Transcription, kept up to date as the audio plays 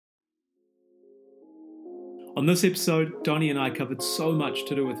On this episode, Donny and I covered so much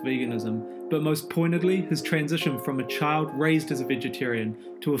to do with veganism, but most pointedly, his transition from a child raised as a vegetarian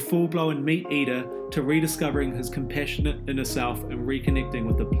to a full-blown meat eater to rediscovering his compassionate inner self and reconnecting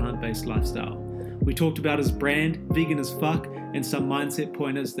with a plant-based lifestyle. We talked about his brand, Vegan as Fuck, and some mindset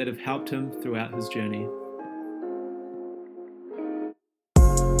pointers that have helped him throughout his journey.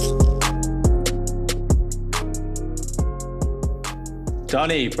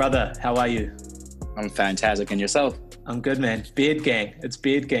 Donny, brother, how are you? I'm fantastic. And yourself? I'm good, man. Beard gang. It's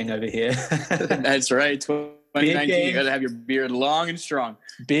beard gang over here. That's right. 2019, you got to have your beard long and strong.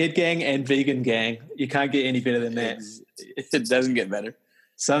 Beard gang and vegan gang. You can't get any better than that. It doesn't get better.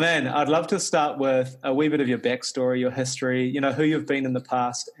 So, man, I'd love to start with a wee bit of your backstory, your history, who you've been in the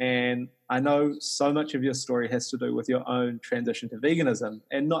past. And I know so much of your story has to do with your own transition to veganism,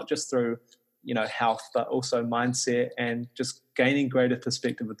 and not just through, health, but also mindset and just gaining greater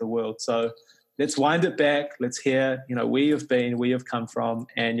perspective of the world. So let's wind it back. Let's hear, where you've been, where you've come from,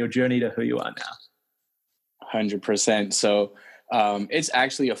 and your journey to who you are now. 100%. So it's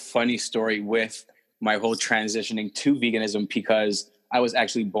actually a funny story with my whole transitioning to veganism, because I was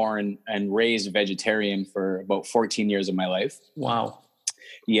actually born and raised vegetarian for about 14 years of my life. Wow.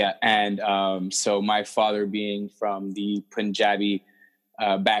 Yeah. And so my father being from the Punjabi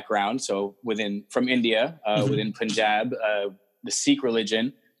background, so from India, within Punjab, the Sikh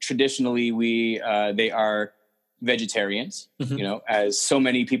religion, traditionally they are vegetarians, as so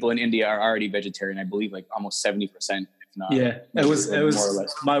many people in India are already vegetarian. I believe like almost 70%, if not. Yeah, it was more or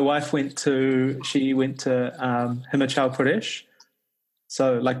less. My wife went to Himachal Pradesh,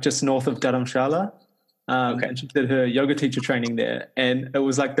 so like just north of Dharamshala. And she did her yoga teacher training there. And it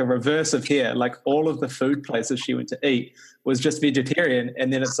was like the reverse of here. Like all of the food places she went to eat was just vegetarian.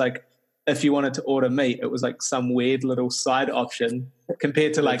 And then it's like, if you wanted to order meat, it was like some weird little side option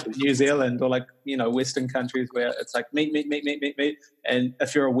compared to like New Zealand or like, Western countries where it's like meat. And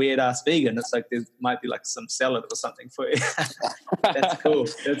if you're a weird ass vegan, it's like there might be like some salad or something for you. That's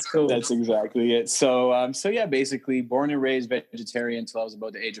cool. That's exactly it. So yeah, basically born and raised vegetarian until I was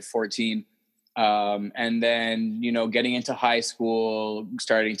about the age of 14. And then, getting into high school,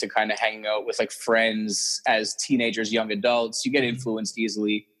 starting to kind of hang out with like friends as teenagers, young adults, you get influenced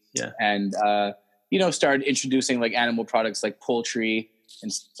easily. Yeah. And, started introducing like animal products like poultry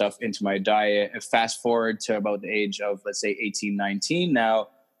and stuff into my diet. And fast forward to about the age of, let's say 18, 19. Now,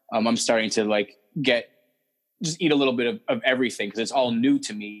 I'm starting to just eat a little bit of everything, because it's all new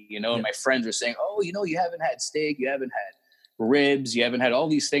to me, and my friends are saying, oh, you haven't had steak, you haven't had ribs, you haven't had all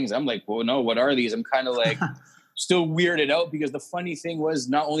these things. I'm like, well, no, what are these? I'm kind of like still weirded out, because the funny thing was,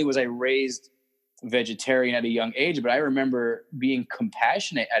 not only was I raised vegetarian at a young age, but I remember being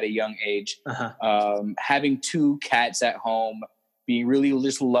compassionate at a young age, having 2 cats at home, being really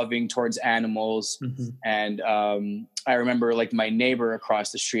just loving towards animals. And I remember like my neighbor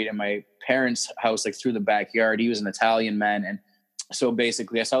across the street at my parents' house, like through the backyard, he was an Italian man. And so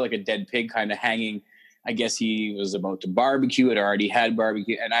basically I saw like a dead pig kind of hanging. I guess he was about to barbecue. It already had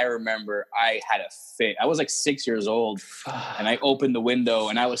barbecue. And I remember I had a fit. I was like 6 years old, and I opened the window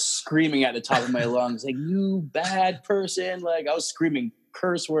and I was screaming at the top of my lungs, like, you bad person. Like I was screaming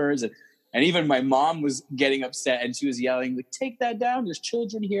curse words. And even my mom was getting upset, and she was yelling, like, take that down. There's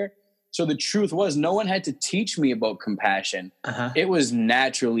children here. So the truth was, no one had to teach me about compassion. It was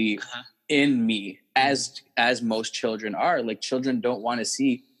naturally in me, as most children are. Like children don't want to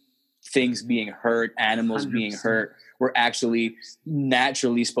see things being hurt, animals 100%. Being hurt. We're actually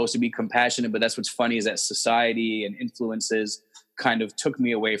naturally supposed to be compassionate, but that's what's funny, is that society and influences kind of took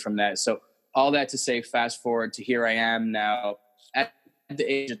me away from that. So all that to say, fast forward to here I am now at the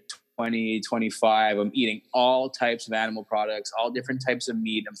age of 20, 25, I'm eating all types of animal products, all different types of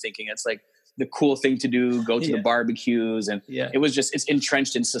meat. I'm thinking it's like the cool thing to do, go to the barbecues. And it's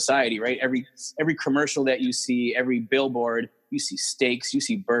entrenched in society, right? Every commercial that you see, every billboard, you see steaks, you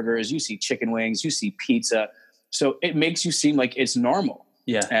see burgers, you see chicken wings, you see pizza. So it makes you seem like it's normal.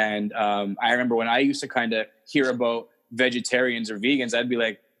 Yeah. And I remember when I used to kind of hear about vegetarians or vegans, I'd be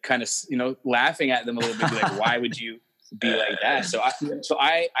like kind of, laughing at them a little bit, be like, why would you be like that? So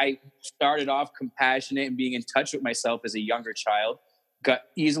I started off compassionate and being in touch with myself as a younger child, got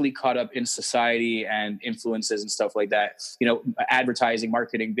easily caught up in society and influences and stuff like that. Advertising,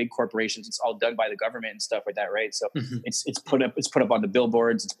 marketing, big corporations, it's all done by the government and stuff like that, right? So it's put up on the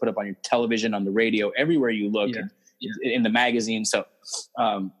billboards, it's put up on your television, on the radio, everywhere you look, in the magazine. So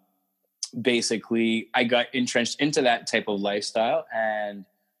basically I got entrenched into that type of lifestyle, and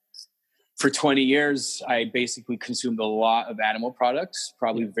for 20 years, I basically consumed a lot of animal products,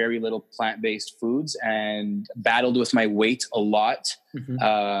 probably very little plant-based foods, and battled with my weight a lot.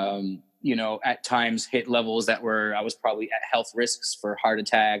 at times hit levels that I was probably at health risks for heart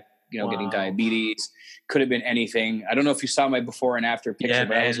attack, getting diabetes. Could have been anything. I don't know if you saw my before and after picture,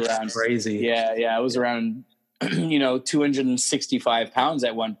 but I was around crazy. Yeah. I was around 265 pounds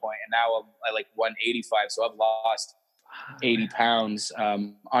at one point, and now I'm like 185. So I've lost 80 pounds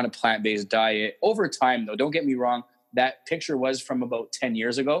on a plant-based diet over time, though. Don't get me wrong. That picture was from about 10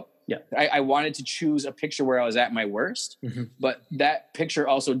 years ago. Yeah. I wanted to choose a picture where I was at my worst, but that picture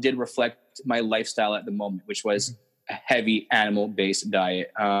also did reflect my lifestyle at the moment, which was a heavy animal-based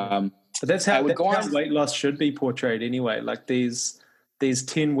diet. But that's how weight loss should be portrayed anyway. Like these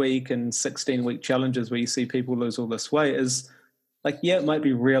 10-week and 16-week challenges where you see people lose all this weight is like, yeah, it might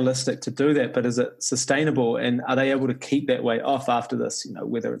be realistic to do that, but is it sustainable? And are they able to keep that weight off after this,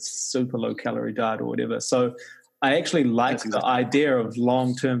 whether it's super low calorie diet or whatever? So I actually like the idea of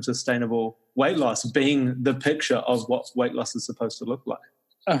long-term sustainable weight loss being the picture of what weight loss is supposed to look like.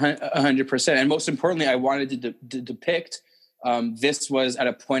 100%. And most importantly, I wanted to depict this was at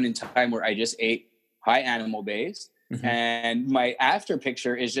a point in time where I just ate high animal based. And my after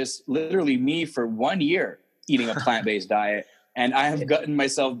picture is just literally me for 1 year eating a plant-based diet. And I have gotten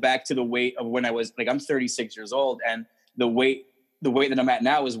myself back to the weight of when I was I'm 36 years old. And the weight that I'm at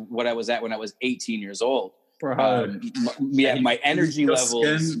now is what I was at when I was 18 years old. Bro. My energy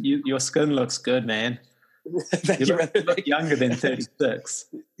levels. Your skin looks good, man. You look younger than 36.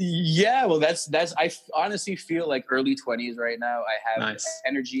 Yeah, well, that's. I honestly feel like early 20s right now. I have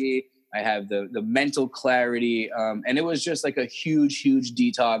energy. I have the mental clarity, and it was just like a huge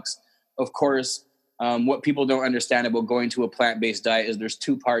detox. Of course, what people don't understand about going to a plant-based diet is there's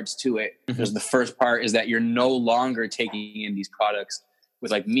two parts to it. There's the first part is that you're no longer taking in these products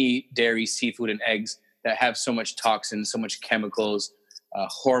with like meat, dairy, seafood, and eggs that have so much toxins, so much chemicals,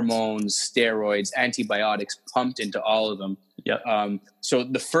 hormones, steroids, antibiotics pumped into all of them. So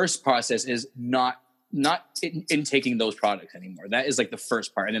the first process is not in taking those products anymore. That is like the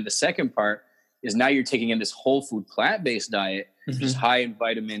first part. And then the second part is now you're taking in this whole food plant-based diet, which is high in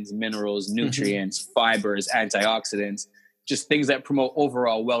vitamins, minerals, nutrients, fibers, antioxidants, just things that promote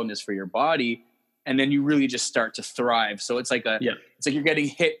overall wellness for your body. And then you really just start to thrive. So it's like it's like you're getting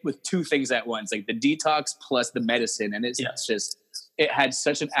hit with two things at once, like the detox plus the medicine. And it had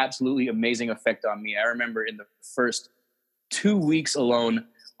such an absolutely amazing effect on me. I remember in the first 2 weeks alone,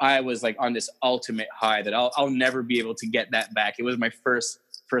 I was like on this ultimate high that I'll never be able to get that back. It was my first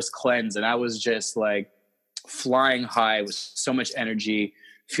cleanse. And I was just like flying high with so much energy,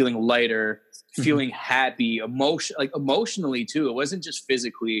 feeling lighter, feeling happy, emotionally too. It wasn't just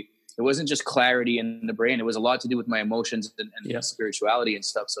physically. It wasn't just clarity in the brain. It was a lot to do with my emotions and spirituality and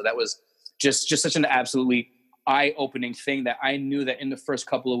stuff. So that was just such an absolutely eye-opening thing that I knew that in the first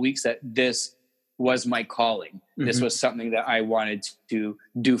couple of weeks that this was my calling. This was something that I wanted to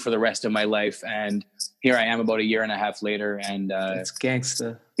do for the rest of my life. And here I am about a year and a half later, and it's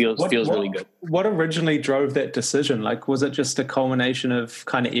gangster. Feels really good. What originally drove that decision? Like, was it just a culmination of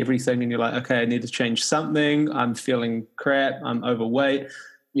kind of everything and you're like, okay, I need to change something. I'm feeling crap. I'm overweight.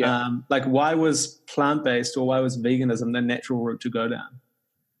 Like, why was plant-based or why was veganism the natural route to go down?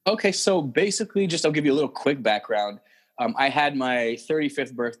 Okay, so basically, I'll give you a little quick background. I had my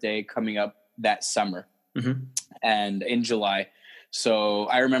 35th birthday coming up that summer, and in July. So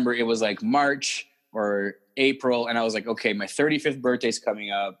I remember it was like March or April, and I was like, okay, my 35th birthday's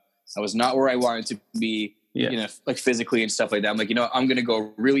coming up. I was not where I wanted to be, like physically and stuff like that. I'm like, I'm going to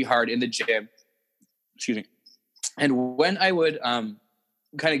go really hard in the gym. Excuse me. And when I would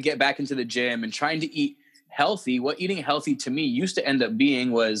kind of get back into the gym and trying to eat healthy, what eating healthy to me used to end up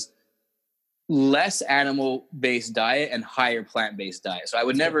being was less animal-based diet and higher plant-based diet. So I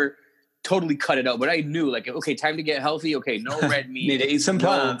would never totally cut it out, but I knew like, okay, time to get healthy. Okay, no red meat. Need to eat some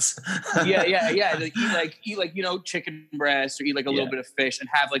plants. Eat like chicken breast or eat like a little bit of fish and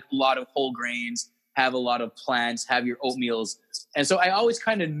have like a lot of whole grains, have a lot of plants, have your oatmeals. And so I always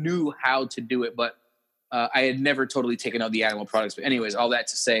kind of knew how to do it, but I had never totally taken out the animal products. But anyways, all that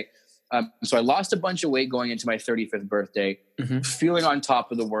to say, so I lost a bunch of weight going into my 35th birthday, feeling on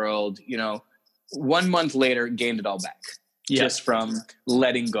top of the world. 1 month later, gained it all back just from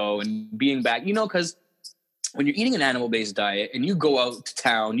letting go and being back. Because when you're eating an animal-based diet and you go out to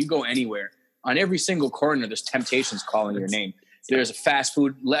town, you go anywhere, on every single corner, there's temptations calling your name. There's a fast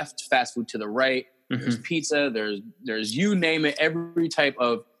food left, fast food to the right. There's pizza. There's you name it, every type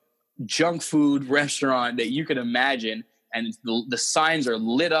of junk food restaurant that you can imagine, and the signs are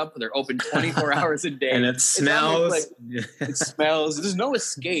lit up. They're open 24 hours a day, and it smells. It smells. There's no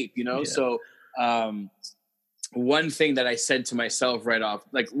escape, So, one thing that I said to myself right off,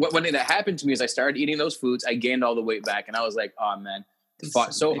 like one thing that happened to me is I started eating those foods. I gained all the weight back, and I was like, "Oh man,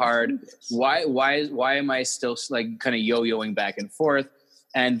 fought so hard. Why am I still like kind of yo-yoing back and forth?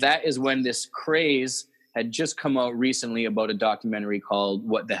 And that is when this craze had just come out recently about a documentary called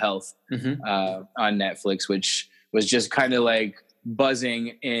What the Health on Netflix, which was just kind of like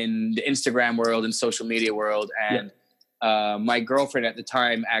buzzing in the Instagram world and social media world. And my girlfriend at the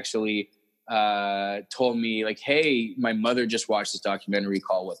time actually told me like, hey, my mother just watched this documentary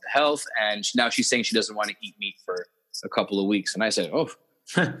called What the Health, and now she's saying she doesn't want to eat meat for a couple of weeks. And I said, oh,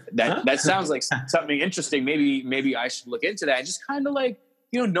 that sounds like something interesting. Maybe I should look into that. And just kind of like,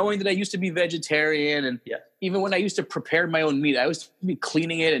 knowing that I used to be vegetarian, and even when I used to prepare my own meat, I used to be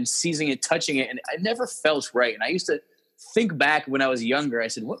cleaning it and seasoning it, touching it, and I never felt right. And I used to think back when I was younger. I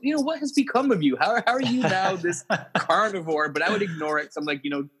said, what has become of you? How are you now this carnivore? But I would ignore it. So I'm like,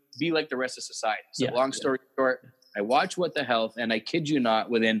 be like the rest of society. So long story short, I watched What the Health, and I kid you not,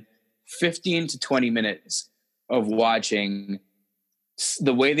 within 15 to 20 minutes of watching,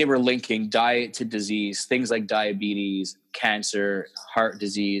 the way they were linking diet to disease, things like diabetes, cancer, heart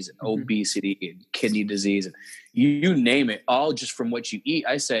disease, obesity, and kidney disease, and you name it, all just from what you eat.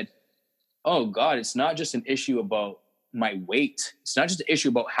 I said, oh God, it's not just an issue about my weight. It's not just an issue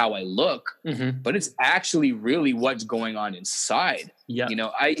about how I look, but it's actually really what's going on inside.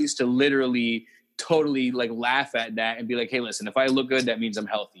 I used to literally totally like laugh at that and be like, hey, listen, if I look good, that means I'm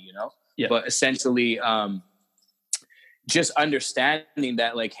healthy, But essentially, just understanding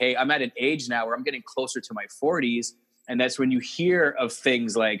that like, hey, I'm at an age now where I'm getting closer to my 40s. And that's when you hear of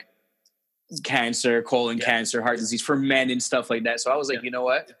things like cancer, colon cancer, heart disease for men and stuff like that. So I was like, you know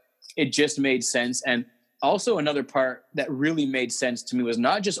what? It just made sense. And also another part that really made sense to me was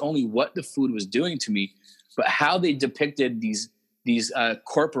not just only what the food was doing to me, but how they depicted these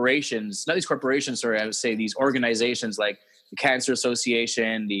corporations, not these corporations, sorry, I would say these organizations like the Cancer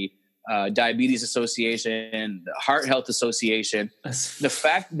Association, the Diabetes Association, the Heart Health Association. The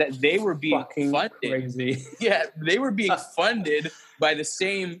fact that they were being funded, crazy. They were being funded by the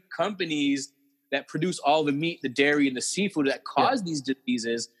same companies that produce all the meat, the dairy, and the seafood that cause these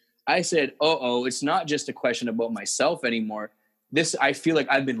diseases. I said, it's not just a question about myself anymore. I feel like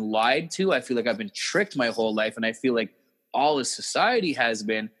I've been lied to. I feel like I've been tricked my whole life. And I feel like all of society has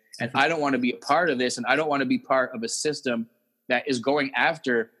been. And I don't want to be a part of this. And I don't want to be part of a system that is going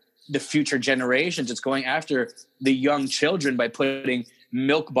after the future generations. It's going after the young children by putting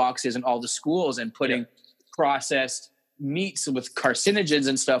milk boxes in all the schools and putting processed meats with carcinogens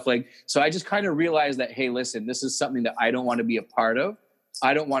and stuff like. So I just kind of realized that, hey, listen, this is something that I don't want to be a part of.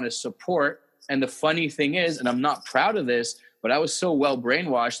 I don't want to support. And the funny thing is, and I'm not proud of this, but I was so well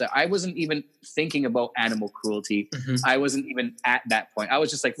brainwashed that I wasn't even thinking about animal cruelty. I wasn't even at that point. I was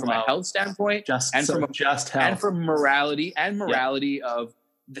just like, from a health standpoint, from morality of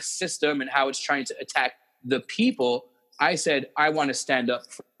the system and how it's trying to attack the people. I said, I want to stand up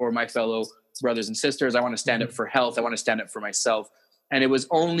for my fellow brothers and sisters. I want to stand up for health. I want to stand up for myself. And it was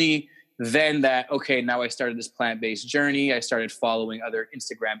only then that, okay, now I started this plant-based journey. I started following other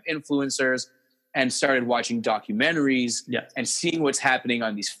Instagram influencers and started watching documentaries and seeing what's happening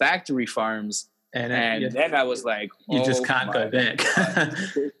on these factory farms. And then I was like, you just can't go back.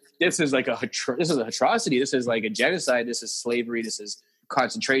 This is like this is an atrocity. This is like a genocide. This is slavery. This is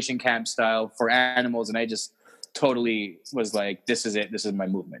concentration camp style for animals. And I just totally was like, this is it. This is my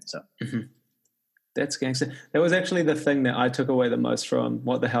movement. So that's gangster. That was actually the thing that I took away the most from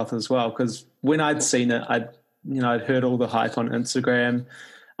What the Health as well. Because when I'd seen it, I'd heard all the hype on Instagram.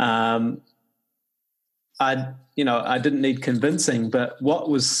 I didn't need convincing, but what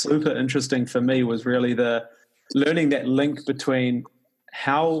was super interesting for me was really the learning that link between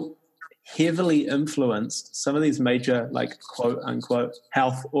how heavily influenced some of these major, like, quote unquote,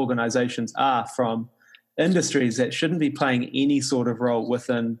 health organizations are from industries that shouldn't be playing any sort of role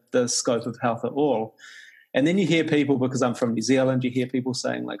within the scope of health at all. And then you hear people, because I'm from New Zealand, you hear people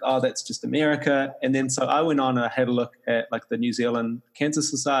saying like, oh, that's just America. And then so I went on and I had a look at like the New Zealand Cancer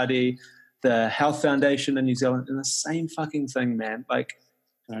Society, the Health Foundation in New Zealand, and the same fucking thing, man. Like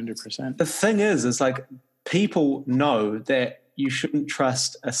 100%. The thing is like people know that you shouldn't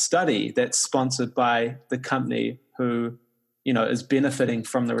trust a study that's sponsored by the company who, is benefiting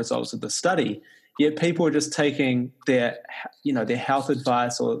from the results of the study. Yet people are just taking their health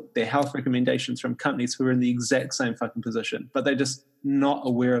advice or their health recommendations from companies who are in the exact same fucking position, but they're just not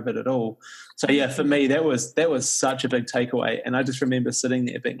aware of it at all. So yeah, for me, that was such a big takeaway. And I just remember sitting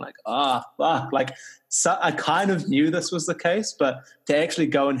there being like, fuck. Like, so I kind of knew this was the case, but to actually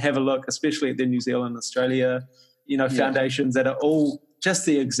go and have a look, especially at the New Zealand, Australia, foundations that are all just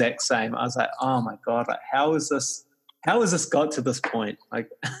the exact same. I was like, oh my God, like how is this got to this point? Like,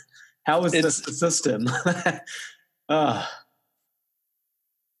 how is this the system?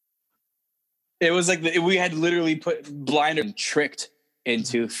 It was like we had literally put blinders and tricked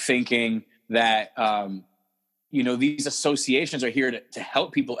into thinking that, these associations are here to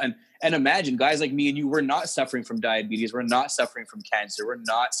help people. And imagine guys like me and you, we're not suffering from diabetes. We're not suffering from cancer. We're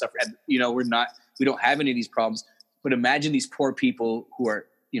not suffering, we don't have any of these problems. But imagine these poor people who are,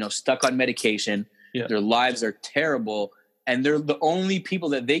 stuck on medication. Yeah. Their lives are terrible. And they're the only people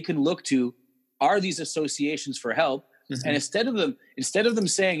that they can look to are these associations for help. Mm-hmm. And instead of them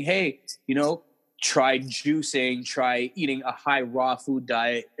saying, hey, try juicing, try eating a high raw food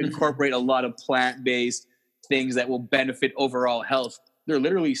diet, incorporate a lot of plant-based things that will benefit overall health. They're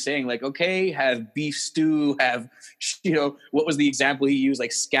literally saying like, okay, have beef stew, have, what was the example he used?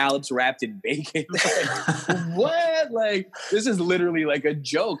 Like scallops wrapped in bacon. Like, what? Like, this is literally like a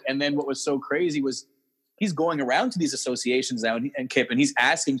joke. And then what was so crazy was he's going around to these associations now and Kip, and he's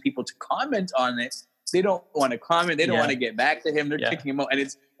asking people to comment on it. They don't want to comment. They don't want to get back to him. They're kicking him out. And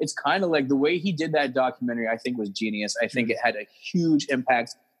it's kind of like the way he did that documentary, I think was genius. I think it had a huge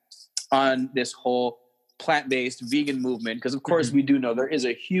impact on this whole plant-based vegan movement. Because of course we do know there is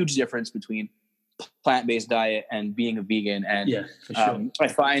a huge difference between plant-based diet and being a vegan. And for sure. I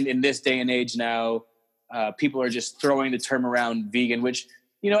find in this day and age now, people are just throwing the term around vegan, which,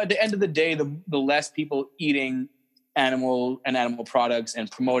 at the end of the day, the less people eating animal products and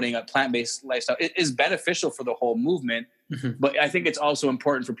promoting a plant-based lifestyle is beneficial for the whole movement. Mm-hmm. But I think it's also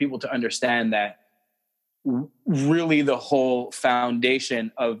important for people to understand that really the whole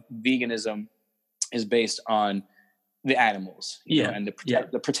foundation of veganism is based on the animals, and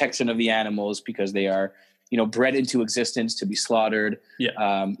the protection of the animals, because they are, bred into existence to be slaughtered.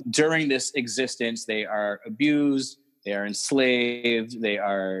 Yeah. During this existence, they are abused, they are enslaved, they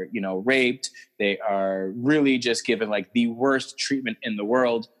are, raped, they are really just given like the worst treatment in the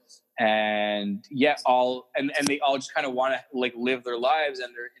world. And they all just kind of want to like live their lives,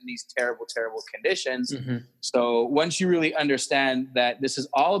 and they're in these terrible, terrible conditions. Mm-hmm. So once you really understand that this is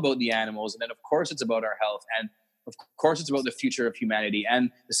all about the animals, and then of course it's about our health, and of course it's about the future of humanity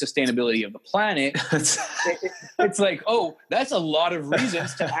and the sustainability of the planet, it's like, oh, that's a lot of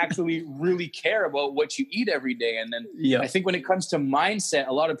reasons to actually really care about what you eat every day. And then I think when it comes to mindset,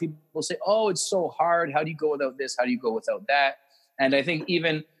 a lot of people say, oh, it's so hard. How do you go without this? How do you go without that? And I think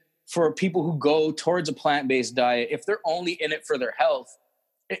even for people who go towards a plant-based diet, if they're only in it for their health,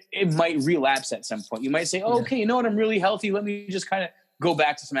 it might relapse at some point. You might say, oh, okay, you know what? I'm really healthy. Let me just kind of go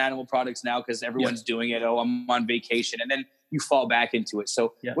back to some animal products now because everyone's doing it. Oh, I'm on vacation. And then you fall back into it.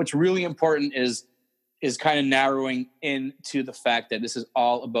 So what's really important is kind of narrowing into the fact that this is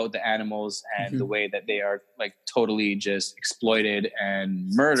all about the animals and the way that they are like totally just exploited and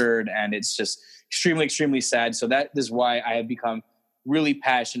murdered. And it's just extremely, extremely sad. So that is why I have become really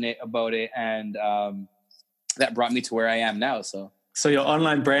passionate about it. And that brought me to where I am now. So your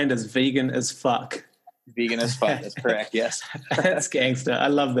online brand is vegan as fuck. Vegan as fuck. That's correct. Yes. That's gangster. I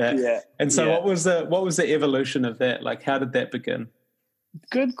love that. Yeah. And so what was the evolution of that? Like, how did that begin?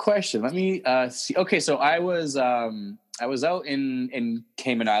 Good question. Let me see. Okay. So I was out in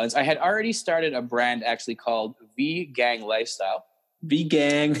Cayman Islands. I had already started a brand actually called V-Gang Lifestyle.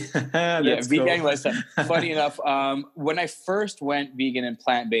 V-Gang. Yeah. V-Gang Lifestyle. Funny enough, when I first went vegan and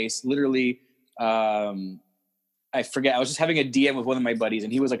plant-based, literally, I forget. I was just having a DM with one of my buddies,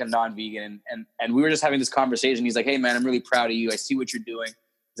 and he was like a non-vegan, and we were just having this conversation. He's like, "Hey, man, I'm really proud of you. I see what you're doing."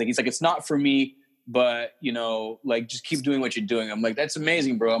 He's like, "It's not for me, but like just keep doing what you're doing." I'm like, "That's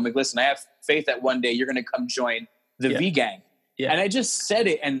amazing, bro." I'm like, "Listen, I have faith that one day you're gonna come join the V-Gang." Yeah. And I just said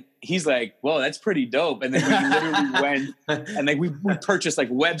it, and he's like, "Whoa, that's pretty dope." And then we literally went and like we purchased like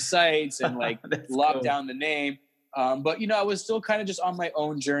websites and like locked down the name. But I was still kind of just on my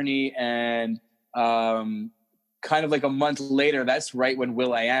own journey, and kind of like a month later, that's right when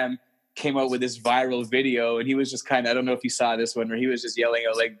will.i.am came out with this viral video, and he was just kind of, I don't know if you saw this one, where he was just yelling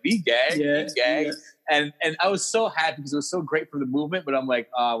out like V-Gang, V-Gang. Yeah. And I was so happy because it was so great for the movement, but I'm like,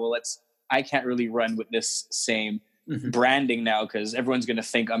 I can't really run with this same branding now because everyone's going to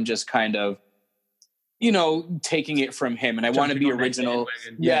think I'm just kind of, taking it from him. And I want to be original.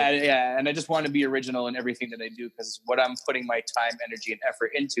 Yeah. And I just want to be original in everything that I do, because what I'm putting my time, energy, and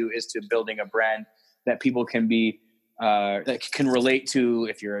effort into is to building a brand that people can be, that can relate to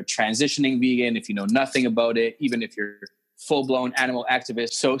if you're a transitioning vegan, if you know nothing about it, even if you're full-blown animal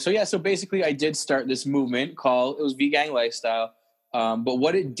activist. So basically I did start this movement it was V-Gang Lifestyle. But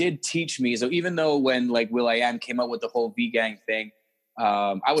what it did teach me, so even though when like will.i.am came out with the whole V-Gang thing,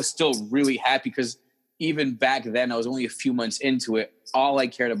 I was still really happy because even back then I was only a few months into it. All I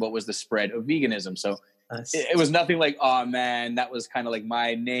cared about was the spread of veganism. So Nice. It was nothing like, oh man, that was kind of like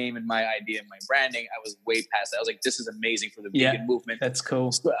my name and my idea and my branding. I was way past that. I was like, this is amazing for the vegan movement. That's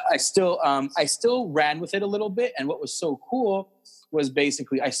cool. So I still ran with it a little bit. And what was so cool was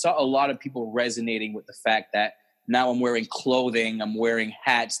basically I saw a lot of people resonating with the fact that now I'm wearing clothing, I'm wearing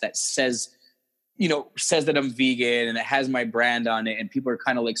hats that says that I'm vegan and it has my brand on it, and people are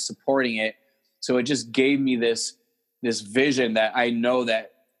kind of like supporting it. So it just gave me this vision that I know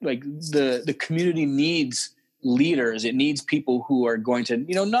that like the community needs leaders. It needs people who are going to,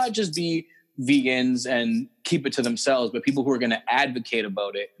 not just be vegans and keep it to themselves, but people who are going to advocate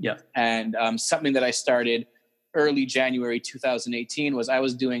about it. Yeah. And something that I started early January 2018 was I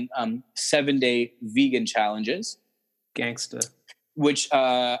was doing 7-day vegan challenges. Gangster. Which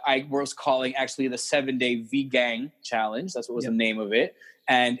I was calling actually the 7-day Vegang Challenge. That's what was the name of it.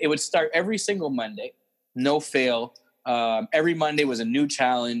 And it would start every single Monday, no fail. Every Monday was a new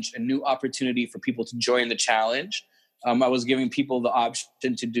challenge, a new opportunity for people to join the challenge. I was giving people the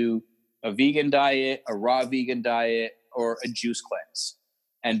option to do a vegan diet, a raw vegan diet, or a juice cleanse.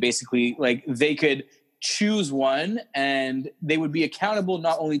 And basically, like, they could choose one and they would be accountable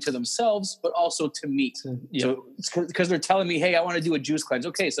not only to themselves, but also to me. So because they're telling me, hey, I want to do a juice cleanse.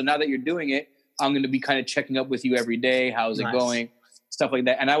 Okay, so now that you're doing it, I'm going to be kind of checking up with you every day. How's it going? Stuff like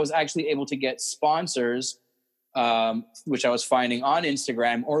that. And I was actually able to get sponsors, which I was finding on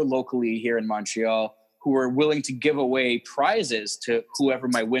Instagram or locally here in Montreal, who were willing to give away prizes to whoever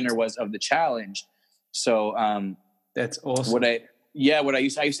my winner was of the challenge. So that's awesome. What I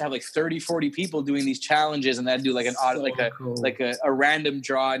used to have like 30, 40 people doing these challenges, and I'd do like a random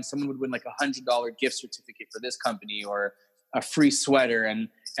draw, and someone would win like $100 gift certificate for this company or a free sweater, and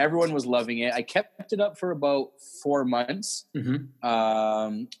everyone was loving it. I kept it up for about 4 months.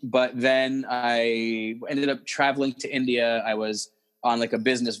 But then I ended up traveling to India. I was on like a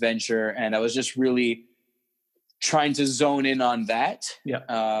business venture, and I was just really trying to zone in on that.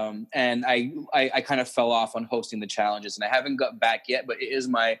 And I kind of fell off on hosting the challenges, and I haven't got back yet, but it is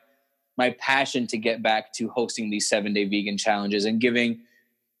my passion to get back to hosting these 7-day vegan challenges and giving,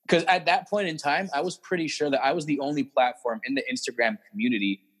 because at that point in time, I was pretty sure that I was the only platform in the Instagram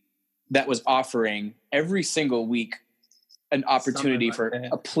community that was offering every single week an opportunity for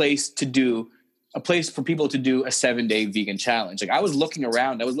a place for people to do a 7-day vegan challenge. Like, I was looking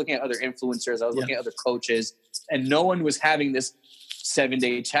around, I was looking at other influencers, I was looking at other coaches, and no one was having this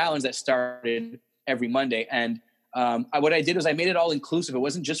 7-day challenge that started every Monday. And what I did was I made it all inclusive. It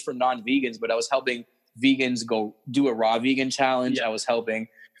wasn't just for non-vegans, but I was helping vegans go do a raw vegan challenge. I was helping,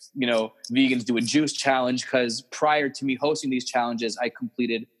 vegans do a juice challenge, because prior to me hosting these challenges, I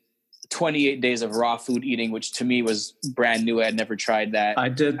completed 28 days of raw food eating, which to me was brand new. I had never tried that. I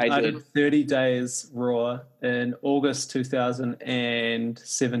did 30 days raw in August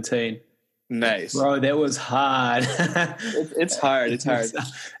 2017. Nice. Bro, that was hard. It's hard.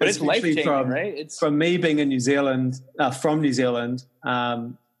 But it's life-changing, right? It's from me being in New Zealand, from New Zealand.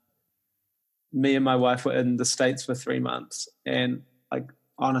 Me and my wife were in the States for 3 months. And like,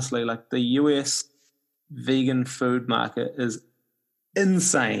 honestly, like, the US vegan food market is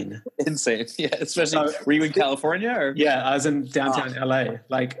insane. Yeah, especially were you in California or? Yeah, I was in downtown LA.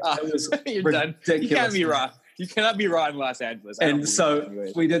 Like, it was ridiculous. You can't be raw. You cannot be raw in Los Angeles. And so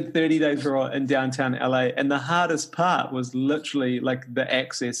we did 30 days raw in downtown LA, and the hardest part was literally like the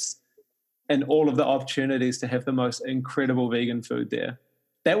access and all of the opportunities to have the most incredible vegan food there.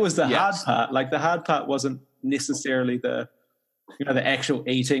 That was the hard part. Like, the hard part wasn't necessarily the actual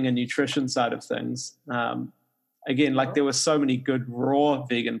eating and nutrition side of things. Again, like, there were so many good raw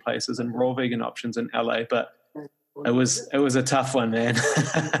vegan places and raw vegan options in LA, but it was a tough one, man.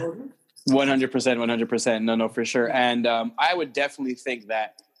 100%. No, for sure. And I would definitely think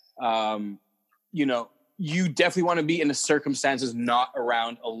that, you definitely want to be in the circumstances not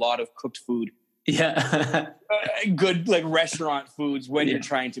around a lot of cooked food. Yeah. Good, like, restaurant foods when you're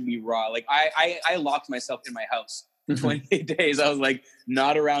trying to be raw. Like, I locked myself in my house for 28 days. I was like,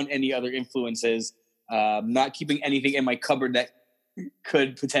 not around any other influences. Not keeping anything in my cupboard that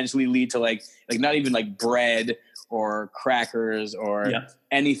could potentially lead to like not even like bread or crackers or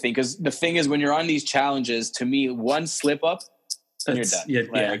anything. Because the thing is, when you're on these challenges, to me, one slip up and you're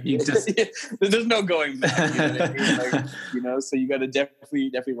done. You just there's no going back. So you got to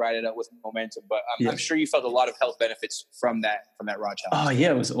definitely ride it out with momentum. But I'm sure you felt a lot of health benefits from that raw challenge. Oh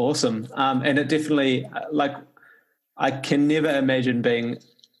yeah, it was awesome. And it definitely, like, I can never imagine being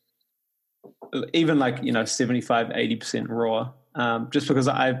even 75, 80% raw, just because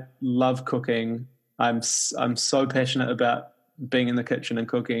I love cooking. I'm so passionate about being in the kitchen and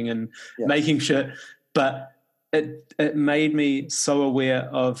cooking and making shit, but it made me so aware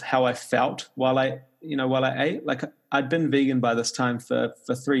of how I felt while I while I ate, like I'd been vegan by this time for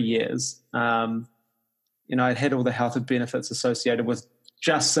 3 years. I'd had all the health benefits associated with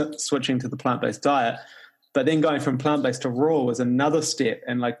just switching to the plant-based diet. But then going from plant-based to raw was another step.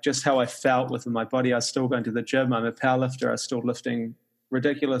 And like just how I felt within my body, I was still going to the gym. I'm a powerlifter. I was still lifting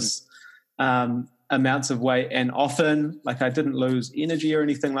ridiculous amounts of weight. And often like I didn't lose energy or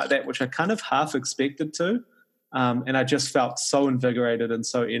anything like that, which I kind of half expected to. And I just felt so invigorated and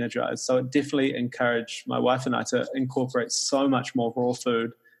so energized. So it definitely encouraged my wife and I to incorporate so much more raw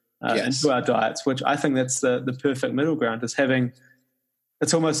food into our diets, which I think that's the perfect middle ground, is having,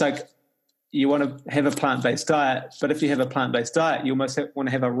 it's almost like you want to have a plant-based diet, but if you have a plant-based diet, you almost want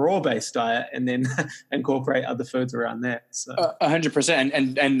to have a raw-based diet and then incorporate other foods around that. So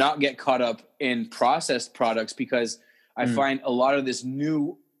 100%, and not get caught up in processed products, because I find a lot of this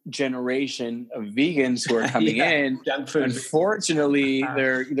new generation of vegans who are coming in, unfortunately,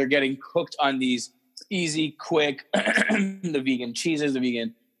 they're getting cooked on these easy, quick, the vegan cheeses, the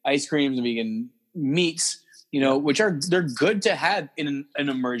vegan ice creams, the vegan meats, which they're good to have in an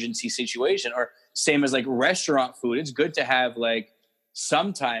emergency situation, or same as like restaurant food. It's good to have like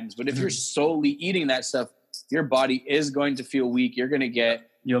sometimes, but if you're solely eating that stuff, your body is going to feel weak. You're going to get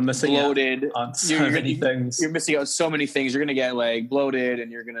bloated on so many things. You're missing out on so many things. You're going to get like bloated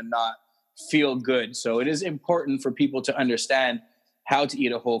and you're going to not feel good. So it is important for people to understand how to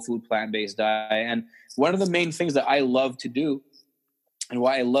eat a whole food plant-based diet. And one of the main things that I love to do, and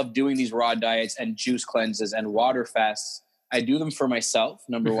why I love doing these raw diets and juice cleanses and water fasts, I do them for myself,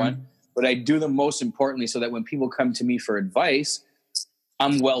 number one, but I do them most importantly so that when people come to me for advice,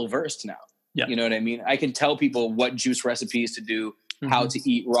 I'm well-versed now. Yeah. You know what I mean? I can tell people what juice recipes to do, how to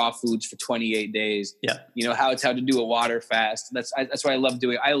eat raw foods for 28 days, how to do a water fast. That's what I love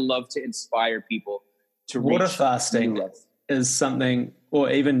doing. I love to inspire people to water fasting is something, or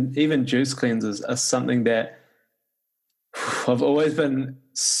even juice cleanses are something that I've always been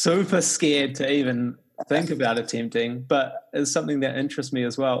super scared to even think about attempting, but it's something that interests me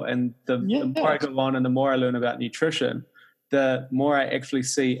as well. And the more I go on and the more I learn about nutrition, the more I actually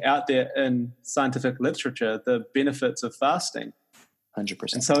see out there in scientific literature the benefits of fasting.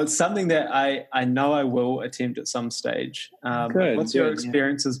 100%. And so it's something that I know I will attempt at some stage. What's your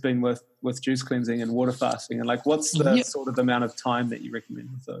experiences been with juice cleansing and water fasting? And like, what's the sort of amount of time that you recommend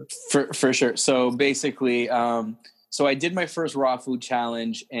with those? For sure. So basically, so I did my first raw food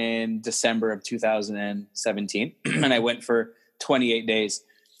challenge in December of 2017, and I went for 28 days.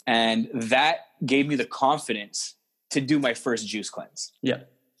 And that gave me the confidence to do my first juice cleanse. Yeah.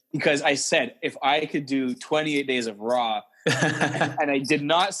 Because I said, if I could do 28 days of raw, and I did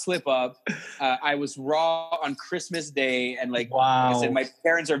not slip up. I was raw on Christmas Day, and like I said, my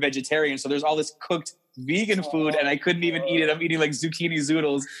parents are vegetarian, so there's all this cooked vegan food, and I couldn't even eat it. I'm eating like zucchini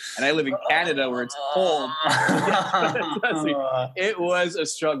zoodles, and I live in Canada where it's cold. It was a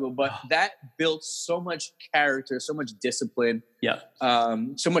struggle, but that built so much character, so much discipline,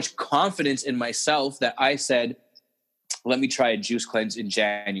 so much confidence in myself that I said, let me try a juice cleanse in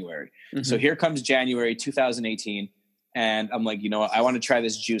January. So here comes January 2018. And I'm like, you know what? I want to try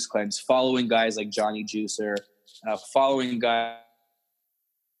this juice cleanse, following guys like Johnny Juicer, following guys.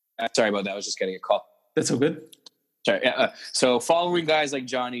 Sorry about that. I was just getting a call. That's all good. Sorry. So following guys like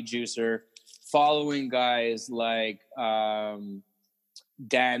Johnny Juicer, following guys like Dan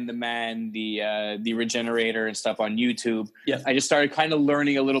the Man, the Regenerator and stuff on YouTube. Yeah. I just started kind of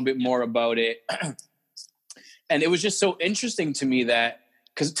learning a little bit more about it. And it was just so interesting to me that,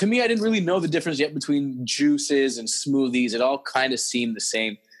 because to me, I didn't really know the difference yet between juices and smoothies. It all kind of seemed the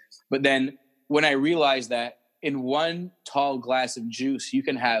same. But then when I realized that in one tall glass of juice, you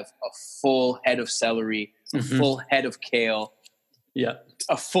can have a full head of celery, a full head of kale,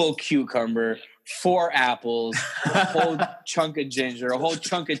 a full cucumber, 4 apples, a whole chunk of ginger, a whole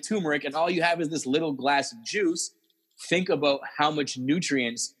chunk of turmeric, and all you have is this little glass of juice. Think about how much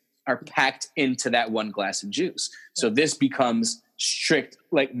nutrients are packed into that one glass of juice. So this becomes strict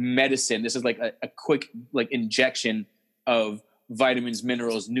like medicine. This is like a quick like injection of vitamins,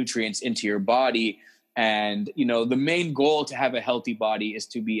 minerals, nutrients into your body. And the main goal to have a healthy body is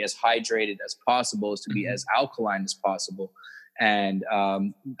to be as hydrated as possible, is to be as alkaline as possible. And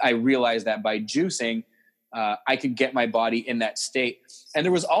I realized that by juicing, I could get my body in that state. And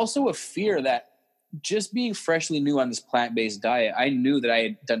there was also a fear that just being freshly new on this plant-based diet, I knew that I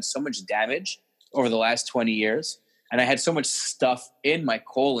had done so much damage over the last 20 years. And I had so much stuff in my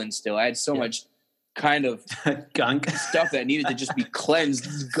colon still. I had so much kind of gunk stuff that needed to just be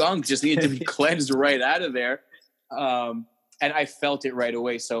cleansed. Gunk just needed to be cleansed right out of there. And I felt it right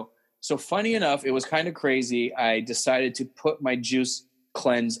away. So funny enough, it was kind of crazy. I decided to put my juice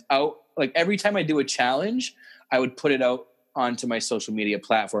cleanse out like every time I do a challenge, I would put it out onto my social media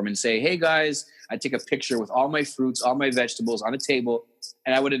platform and say, hey guys, I take a picture with all my fruits, all my vegetables on a table,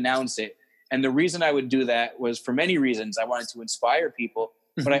 and I would announce it. And the reason I would do that was for many reasons. I wanted to inspire people,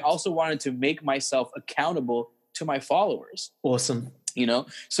 but I also wanted to make myself accountable to my followers. Awesome. You know,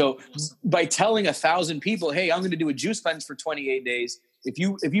 so by telling 1,000 people, hey, I'm going to do a juice cleanse for 28 days. If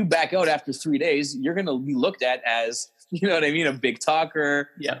you back out after 3 days, you're going to be looked at as, you know what I mean, a big talker,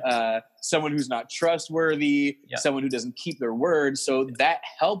 someone who's not trustworthy, someone who doesn't keep their word. So that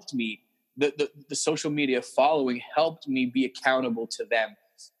helped me. The social media following helped me be accountable to them.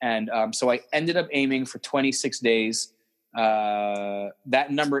 And so I ended up aiming for 26 days.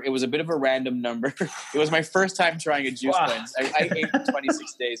 That number, it was a bit of a random number. It was my first time trying a juice cleanse. I aimed for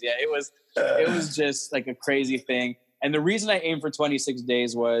 26 days. Yeah, it was just like a crazy thing. And the reason I aimed for 26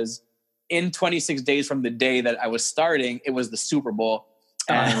 days was in 26 days from the day that I was starting, it was the Super Bowl.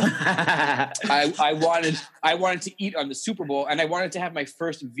 And I wanted to eat on the Super Bowl, and I wanted to have my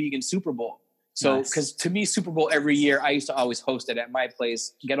first vegan Super Bowl. So, because to me, Super Bowl every year, I used to always host it at my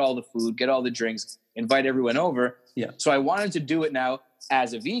place, get all the food, get all the drinks, invite everyone over. Yeah. So I wanted to do it now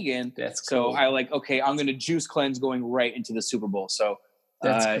as a vegan. That's cool. So I okay, I'm going to juice cleanse going right into the Super Bowl. So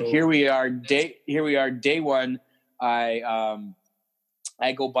cool. Here we are, day one.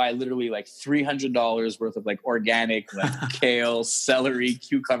 I go buy literally like $300 worth of like organic, like kale, celery,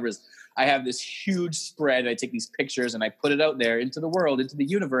 cucumbers. I have this huge spread. I take these pictures and I put it out there into the world, into the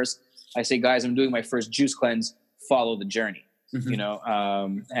universe. I say, guys, I'm doing my first juice cleanse. Follow the journey, you know?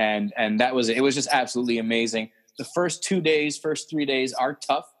 And that was it. It was just absolutely amazing. The first 3 days are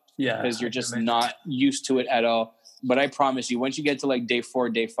tough because you're just not used to it at all. But I promise you, once you get to like day 4,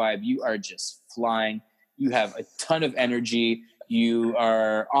 day 5, you are just flying. You have a ton of energy. You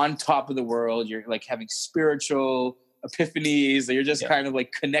are on top of the world. You're like having spiritual epiphanies. You're just kind of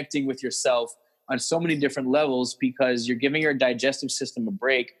like connecting with yourself on so many different levels because you're giving your digestive system a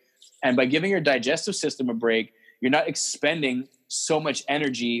break. And by giving your digestive system a break, you're not expending so much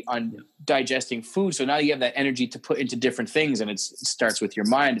energy on digesting food. So now you have that energy to put into different things. And it starts with your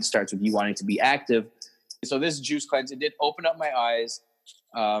mind. It starts with you wanting to be active. So this juice cleanse, it did open up my eyes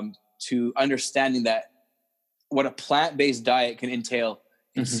to understanding that what a plant-based diet can entail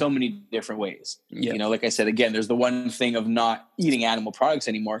in so many different ways. You know, like I said, again, there's the one thing of not eating animal products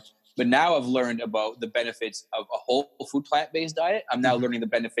anymore. But now I've learned about the benefits of a whole food plant-based diet. I'm now learning the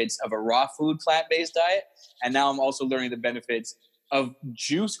benefits of a raw food plant-based diet. And now I'm also learning the benefits of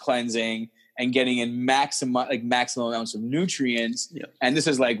juice cleansing and getting in maximum amounts of nutrients. And this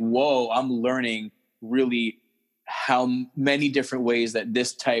is like, whoa, I'm learning really how many different ways that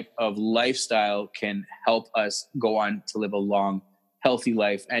this type of lifestyle can help us go on to live a long, healthy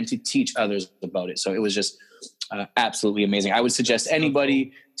life and to teach others about it. So it was just absolutely amazing. I would suggest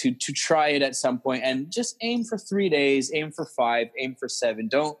anybody to try it at some point and just aim for 3 days, aim for 5, aim for 7.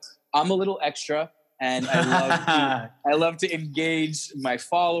 I'm a little extra and I love to engage my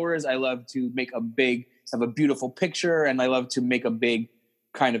followers. I love to have a beautiful picture, and I love to make a big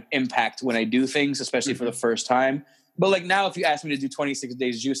kind of impact when I do things, especially for the first time. But like now, if you ask me to do 26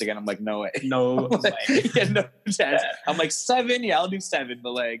 days juice again, I'm like, no way. No chance. I'm like 7. Yeah, I'll do 7.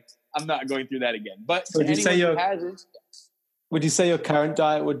 But like, I'm not going through that again. But would you say your current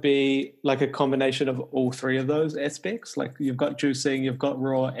diet would be like a combination of all 3 of those aspects? Like you've got juicing, you've got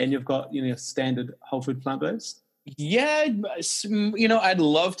raw, and you've got, standard whole food plant-based? Yeah. I'd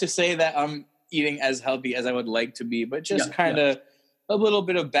love to say that I'm eating as healthy as I would like to be, but just kind of a little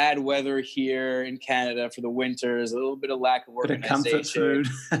bit of bad weather here in Canada for the winters, a little bit of lack of organization,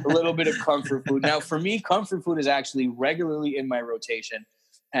 a little bit of comfort food. Now, for me, comfort food is actually regularly in my rotation.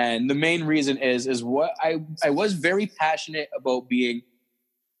 And the main reason is what I was very passionate about being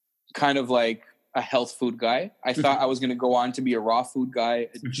kind of like a health food guy. I thought I was going to go on to be a raw food guy,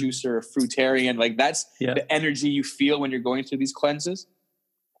 a juicer, a fruitarian. Like that's the energy you feel when you're going through these cleanses.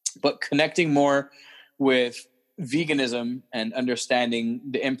 But connecting more with veganism and understanding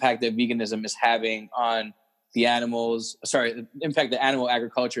the impact that veganism is having on the animals, the impact that animal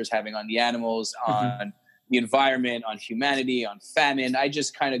agriculture is having on the animals, on the environment, on humanity, on famine. I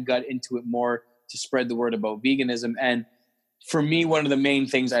just kind of got into it more to spread the word about veganism. And for me, one of the main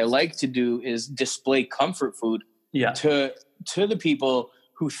things I like to do is display comfort food to the people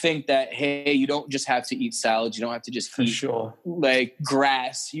who think that, hey, you don't just have to eat salads. You don't have to just eat like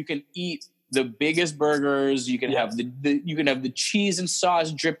grass. You can eat the biggest burgers. You can have the cheese and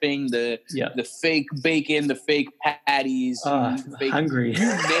sauce dripping, the fake bacon, the fake patties. Hungry. Getting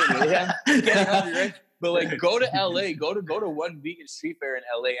hungry, right? But like, go to LA, go to one vegan street fair in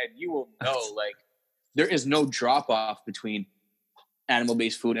LA, and you will know, like, there is no drop off between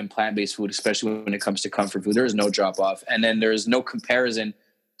animal-based food and plant-based food, especially when it comes to comfort food. There is no drop-off. And then there's no comparison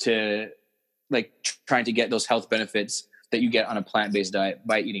to like trying to get those health benefits that you get on a plant-based diet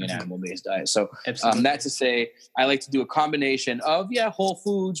by eating an animal-based diet. So that to say, I like to do a combination of, whole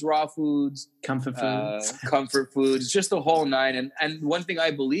foods, raw foods, comfort foods, just the whole nine. And one thing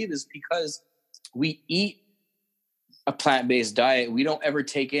I believe is because we eat a plant-based diet, we don't ever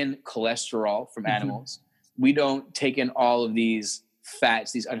take in cholesterol from animals. We don't take in all of these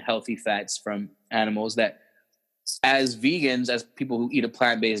fats, these unhealthy fats from animals that as vegans, as people who eat a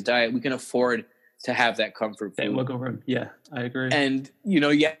plant-based diet, we can afford to have that comfort food. Wiggle room. Yeah, I agree. And,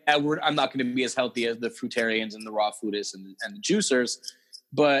 I'm not going to be as healthy as the fruitarians and the raw foodists and the juicers,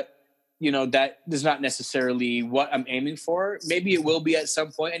 but, that is not necessarily what I'm aiming for. Maybe it will be at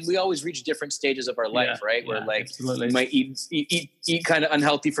some point, and we always reach different stages of our life, right? Where you might eat kind of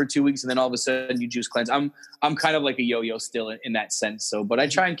unhealthy for 2 weeks, and then all of a sudden you juice cleanse. I'm kind of like a yo-yo still in that sense. So, but I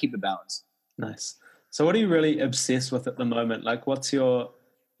try and keep it balanced. Nice. So what are you really obsessed with at the moment? Like, what's your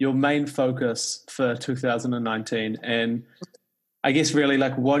main focus for 2019? And I guess really,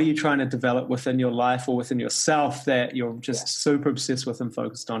 like, what are you trying to develop within your life or within yourself that you're just super obsessed with and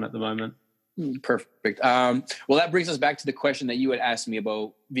focused on at the moment? Perfect. Well, that brings us back to the question that you had asked me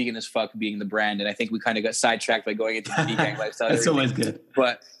about Vegan as Fuck being the brand. And I think we kind of got sidetracked by going into the vegan lifestyle. That's always good.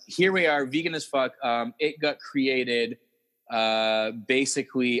 But here we are, Vegan as Fuck. It got created.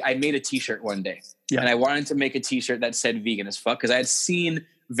 Basically, I made a t-shirt one day and I wanted to make a t-shirt that said Vegan as Fuck because I had seen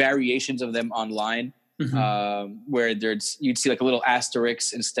variations of them online where you'd see like a little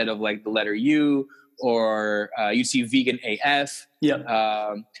asterisk instead of like the letter U, or you'd see vegan AF.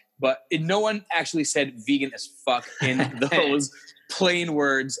 But no one actually said vegan as fuck in those plain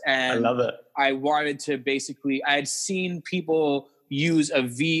words. And I love it. I wanted to I had seen people use a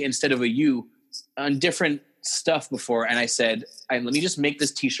V instead of a U on different stuff before. And I said, let me just make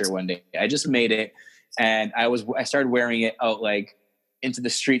this t-shirt one day. I just made it. And I started wearing it out like into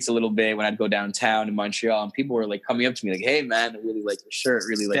the streets a little bit when I'd go downtown in Montreal, and people were like coming up to me like, "Hey man, I really like your shirt.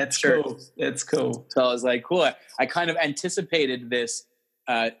 Really like your shirt." Cool. That's cool. So I was like, cool. I kind of anticipated this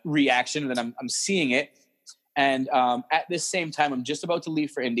reaction, and then I'm seeing it. And at this same time, I'm just about to leave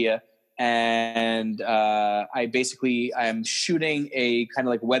for India, and I'm shooting a kind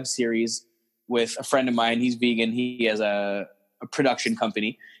of like web series with a friend of mine. He's vegan. He has a production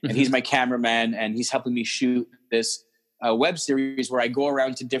company, and he's my cameraman, and he's helping me shoot this web series where I go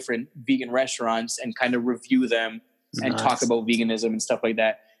around to different vegan restaurants and kind of review them and talk about veganism and stuff like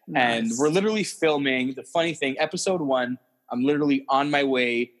that. And we're literally filming. The funny thing, episode 1, I'm literally on my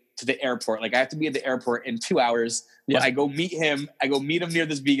way to the airport. Like I have to be at the airport in 2 hours. But I go meet him. I go meet him near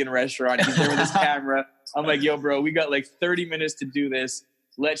this vegan restaurant. He's there with his camera. I'm like, yo, bro, we got like 30 minutes to do this.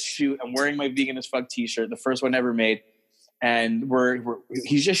 Let's shoot. I'm wearing my Vegan as Fuck t-shirt, the first one ever made. And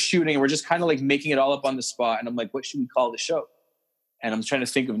he's just shooting, and we're just kind of like making it all up on the spot. And I'm like, what should we call the show? And I'm trying to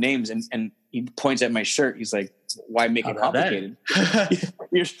think of names, and he points at my shirt. He's like, why make it complicated?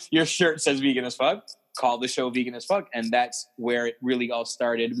 your shirt says Vegan as Fuck. Call the show Vegan as Fuck. And that's where it really all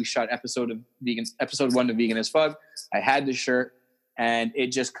started. We shot episode 1 of Vegan as Fuck. I had the shirt, and it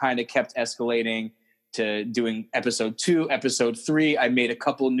just kind of kept escalating to doing episode 2, episode 3. I made a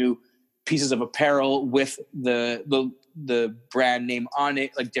couple new pieces of apparel with the brand name on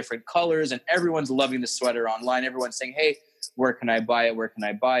it, like different colors, and everyone's loving the sweater online. Everyone's saying, hey, where can I buy it? Where can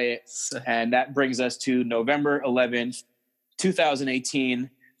I buy it? And that brings us to November 11th, 2018,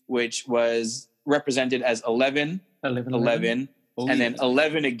 which was represented as 11. And then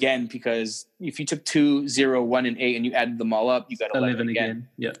 11 again, because if you took 2, 0, 1, and 8 and you added them all up, you got 11 again.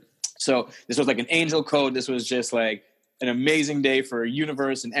 Yeah. So this was like an angel code. This was just like an amazing day for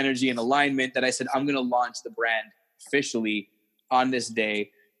universe and energy and alignment that I said, I'm going to launch the brand officially on this day.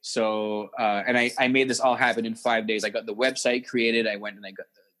 So, and I made this all happen in 5 days. I got the website created. I went and I got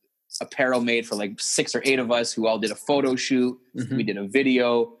the apparel made for like 6 or 8 of us who all did a photo shoot. We did a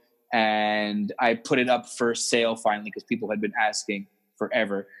video, and I put it up for sale finally because people had been asking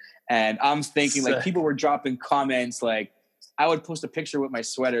forever. And I'm thinking like people were dropping comments. Like I would post a picture with my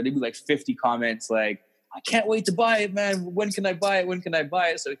sweater. There'd be like 50 comments like, I can't wait to buy it, man. When can I buy it? When can I buy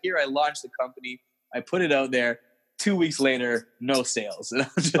it? So here I launched the company. I put it out there. 2 weeks later, no sales. And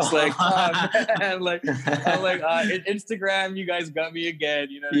I'm just like, oh, man. I'm like, Instagram, you guys got me again.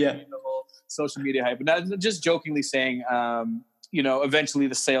 You know what I mean? The whole social media hype. But not just jokingly saying, eventually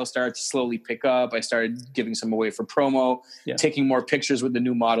the sales started to slowly pick up. I started giving some away for promo, taking more pictures with the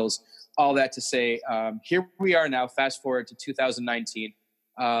new models. All that to say, here we are now, fast forward to 2019.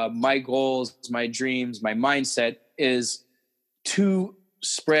 My goals, my dreams, my mindset is to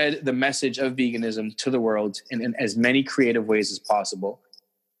spread the message of veganism to the world in as many creative ways as possible.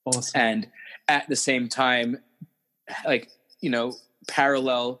 Awesome. And at the same time, like,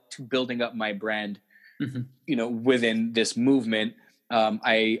 parallel to building up my brand, within this movement.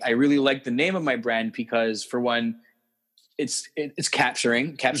 I really like the name of my brand because, for one, it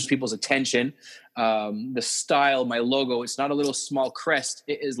captures people's attention. The style, my logo, it's not a little small crest.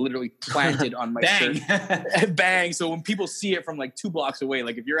 It is literally planted on my shirt. Bang. So when people see it from like 2 blocks away,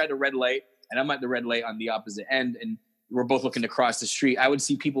 like if you're at a red light and I'm at the red light on the opposite end and we're both looking to cross the street, I would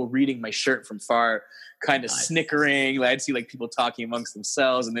see people reading my shirt from far, kind of snickering. Like I'd see like people talking amongst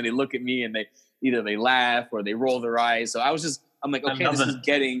themselves, and then they look at me and they laugh or they roll their eyes. So I'm like, okay, this is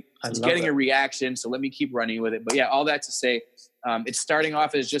getting a reaction. So let me keep running with it. But yeah, all that to say, it's starting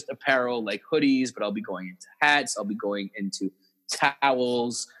off as just apparel like hoodies, but I'll be going into hats. I'll be going into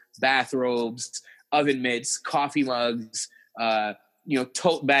towels, bathrobes, oven mitts, coffee mugs,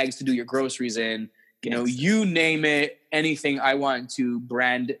 tote bags to do your groceries in. You name it, anything. I want to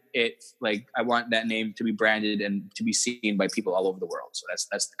brand it. Like I want that name to be branded and to be seen by people all over the world. So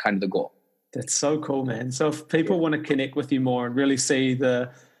that's kind of the goal. That's so cool, man. So if people want to connect with you more and really see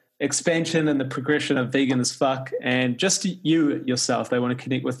the expansion and the progression of Vegan as Fuck, and just you yourself, they want to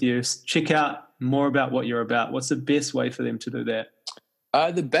connect with you, check out more about what you're about, what's the best way for them to do that?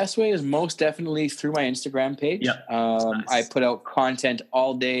 The best way is most definitely through my Instagram page. Yep. Nice. I put out content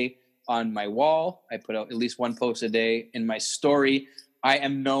all day on my wall. I put out at least 1 post a day in my story. I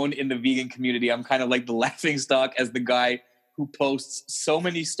am known in the vegan community. I'm kind of like the laughingstock as the guy who posts so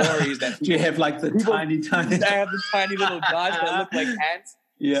many stories that do you have like the tiny I have the tiny little dots that look like ants.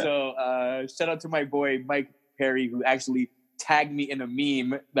 Yeah. So shout out to my boy Mike Perry, who actually tagged me in a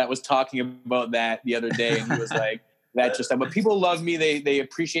meme that was talking about that the other day, and he was like, "That's just." But people love me. They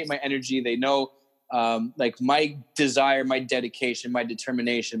appreciate my energy. They know like my desire, my dedication, my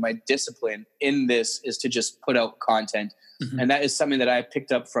determination, my discipline in this is to just put out content, and that is something that I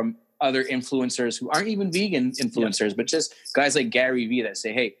picked up from other influencers who aren't even vegan influencers, but just guys like Gary Vee that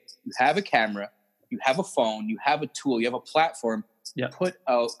say, hey, you have a camera, you have a phone, you have a tool, you have a platform, put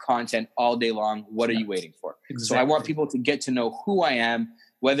out content all day long. What are you waiting for? Exactly. So I want people to get to know who I am,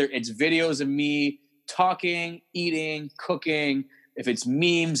 whether it's videos of me talking, eating, cooking, if it's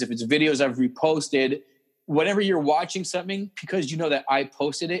memes, if it's videos I've reposted, whenever you're watching something, because you know that I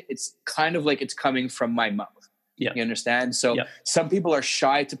posted it, it's kind of like it's coming from my mouth. Yeah. You understand? So some people are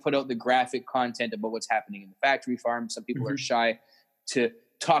shy to put out the graphic content about what's happening in the factory farm. Some people are shy to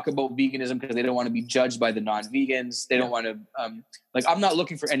talk about veganism because they don't want to be judged by the non-vegans. They don't want to, I'm not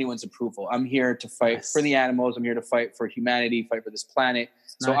looking for anyone's approval. I'm here to fight for the animals. I'm here to fight for humanity, fight for this planet.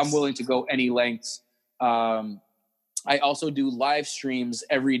 So I'm willing to go any lengths. I also do live streams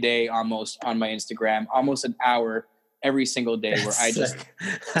every day, almost on my Instagram, almost an hour every single day where I just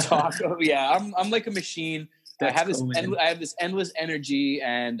talk. I'm like a machine. I have this endless energy,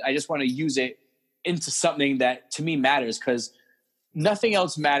 and I just want to use it into something that to me matters, because nothing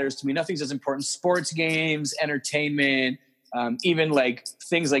else matters to me. Nothing's as important. Sports games, entertainment, even like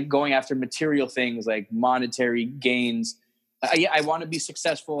things like going after material things like monetary gains. I want to be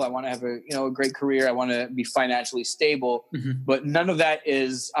successful. I want to have a great career. I want to be financially stable, but none of that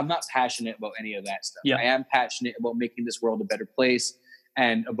I'm not passionate about any of that stuff. I am passionate about making this world a better place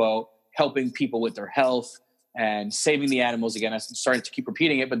and about helping people with their health and saving the animals. Again, I'm starting to keep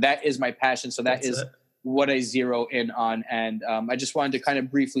repeating it, but that is my passion. So that's what I zero in on. And I just wanted to kind of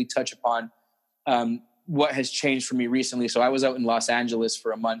briefly touch upon what has changed for me recently. So I was out in Los Angeles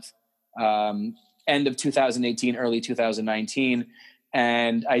for a month, end of 2018, early 2019.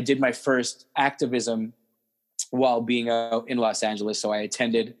 And I did my first activism while being out in Los Angeles. So I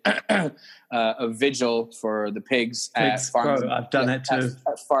attended a vigil for the pigs at Farmer. I've done that too.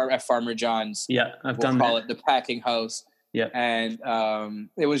 At Farmer John's. Yeah, I've done that. Call it the packing house. Yeah. And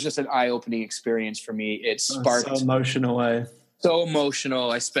it was just an eye-opening experience for me. It sparked... so emotional, eh? So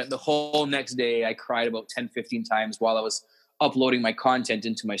emotional. I spent the whole next day, I cried about 10, 15 times while I was uploading my content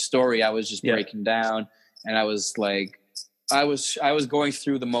into my story. I was just breaking down, and I was like... I was going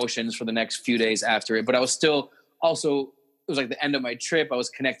through the motions for the next few days after it, but I was still also, it was like the end of my trip. I was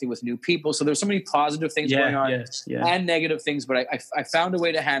connecting with new people. So there's so many positive things going on and negative things, but I found a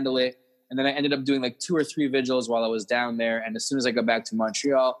way to handle it. And then I ended up doing like 2 or 3 vigils while I was down there. And as soon as I got back to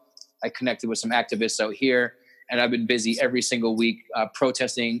Montreal, I connected with some activists out here, and I've been busy every single week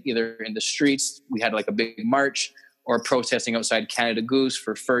protesting either in the streets. We had like a big march, or protesting outside Canada Goose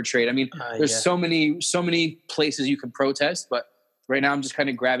for fur trade. I mean, there's so many places you can protest, but right now I'm just kind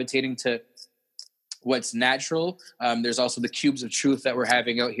of gravitating to what's natural. There's also the cubes of truth that we're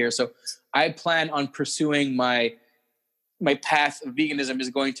having out here. So I plan on pursuing my my path of veganism is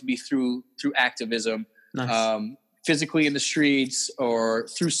going to be through activism, physically in the streets, or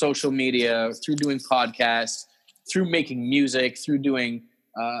through social media, through doing podcasts, through making music, through doing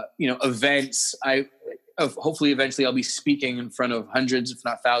events. Hopefully eventually I'll be speaking in front of hundreds, if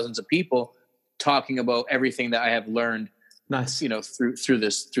not thousands of people, talking about everything that I have learned. Nice. Through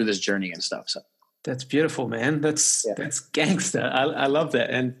this journey and stuff. So that's beautiful, man. That's gangster. I love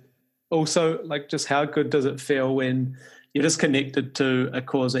that. And also, like, just how good does it feel when you're just connected to a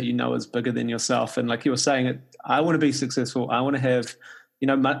cause that you know is bigger than yourself? And like you were saying, I want to be successful. I want to have,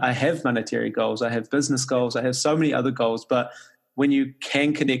 I have monetary goals. I have business goals. I have so many other goals. But when you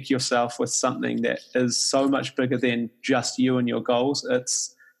can connect yourself with something that is so much bigger than just you and your goals,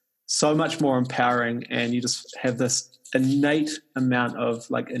 it's so much more empowering, and you just have this innate amount of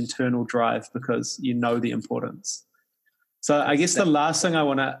like internal drive because you know the importance. So I guess the last thing I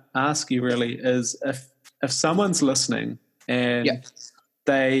want to ask you really is if someone's listening and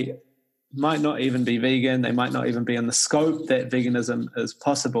they might not even be vegan, they might not even be in the scope that veganism is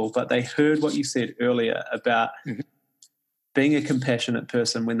possible, but they heard what you said earlier about being a compassionate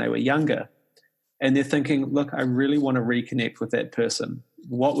person when they were younger, and they're thinking, look, I really want to reconnect with that person.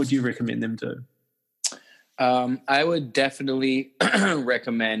 What would you recommend them do? I would definitely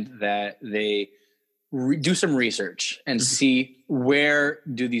recommend that they do some research and see where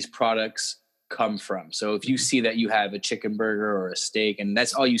do these products come from. So if you see that you have a chicken burger or a steak and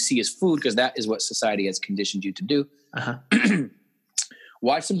that's all you see is food, because that is what society has conditioned you to do,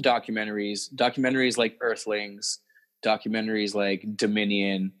 watch some documentaries like Earthlings, documentaries like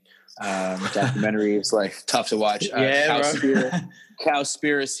Dominion, documentaries like tough to watch,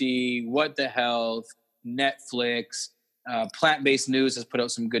 Cowspiracy, What the Health, Netflix. Plant-Based News has put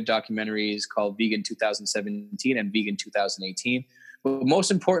out some good documentaries called Vegan 2017 and Vegan 2018. But most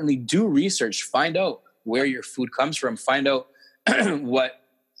importantly, do research. Find out where your food comes from. Find out what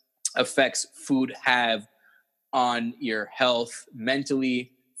effects food have on your health,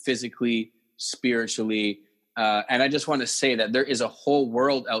 mentally, physically, spiritually. And I just want to say that there is a whole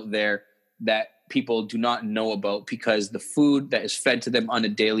world out there that people do not know about, because the food that is fed to them on a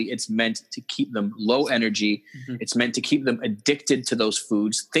daily, it's meant to keep them low energy. It's meant to keep them addicted to those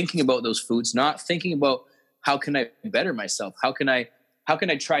foods, thinking about those foods, not thinking about how can I better myself? How can I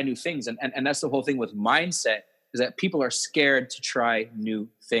try new things? And that's the whole thing with mindset, is that people are scared to try new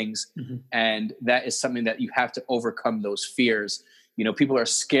things. And that is something that you have to overcome, those fears. People are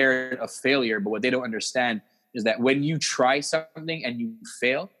scared of failure, but what they don't understand is that when you try something and you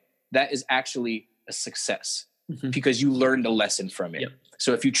fail, that is actually a success because you learned a lesson from it.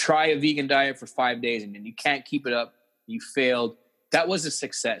 So if you try a vegan diet for 5 days and then you can't keep it up, you failed, that was a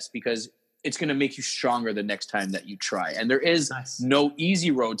success, because it's going to make you stronger the next time that you try. And there is no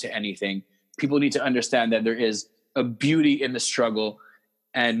easy road to anything. People need to understand that there is a beauty in the struggle.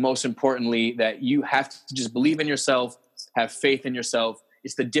 And most importantly, that you have to just believe in yourself, have faith in yourself.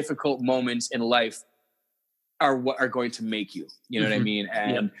 It's the difficult moments in life are what are going to make you, you know what I mean?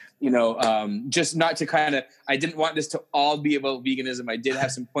 And, just not to I didn't want this to all be about veganism. I did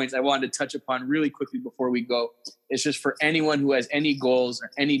have some points I wanted to touch upon really quickly before we go. It's just for anyone who has any goals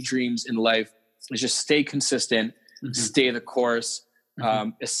or any dreams in life, is just stay consistent, stay the course,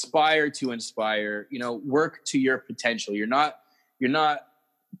 aspire to inspire, work to your potential.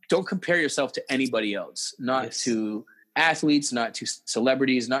 Don't compare yourself to anybody else, not to athletes, not to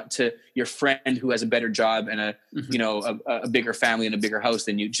celebrities, not to your friend who has a better job and a bigger family and a bigger house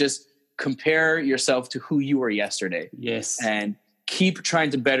than you. Just compare yourself to who you were yesterday. And keep trying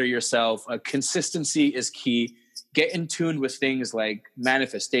to better yourself. Consistency is key. Get in tune with things like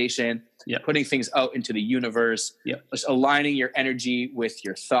manifestation, putting things out into the universe, just aligning your energy with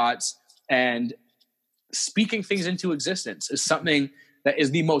your thoughts, and speaking things into existence is something that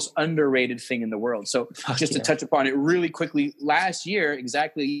is the most underrated thing in the world. So just to touch upon it really quickly, last year,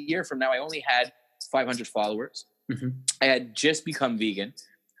 exactly a year from now, I only had 500 followers. I had just become vegan.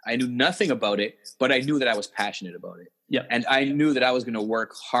 I knew nothing about it, but I knew that I was passionate about it. And I knew that I was going to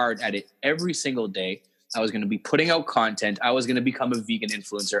work hard at it every single day. I was going to be putting out content. I was going to become a vegan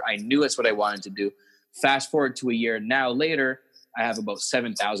influencer. I knew that's what I wanted to do. Fast forward to a year now later, I have about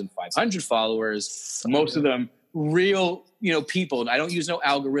 7,500 followers. Most of them real, people. I don't use no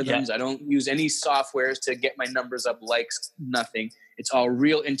algorithms. I don't use any softwares to get my numbers up, likes, nothing. It's all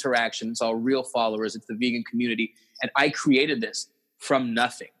real interaction. It's all real followers. It's the vegan community. And I created this from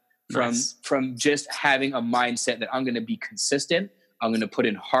nothing, from just having a mindset that I'm going to be consistent. I'm going to put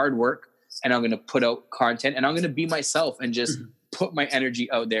in hard work, and I'm going to put out content, and I'm going to be myself and just put my energy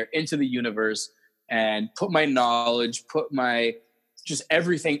out there into the universe and put my knowledge, put my just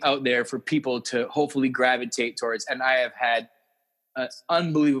everything out there for people to hopefully gravitate towards. And I have had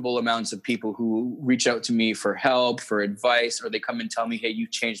unbelievable amounts of people who reach out to me for help, for advice, or they come and tell me, hey, you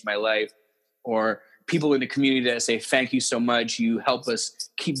changed my life. Or people in the community that say, thank you so much. You help us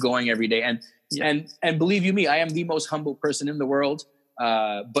keep going every day. And believe you me, I am the most humble person in the world.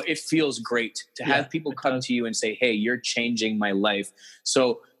 But it feels great to have people come to you and say, hey, you're changing my life.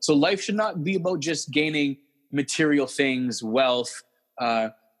 So life should not be about just gaining material things, wealth.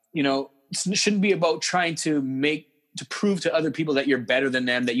 It shouldn't be about trying to prove to other people that you're better than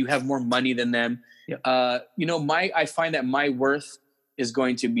them, that you have more money than them. I find that my worth is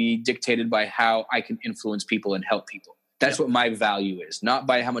going to be dictated by how I can influence people and help people. That's what my value is, not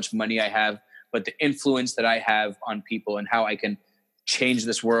by how much money I have, but the influence that I have on people and how I can change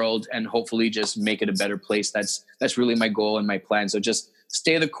this world and hopefully just make it a better place. That's really my goal and my plan. So just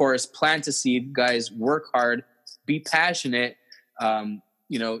stay the course, plant a seed, guys, work hard, be passionate.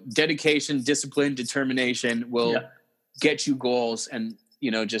 Dedication, discipline, determination will get you goals. And,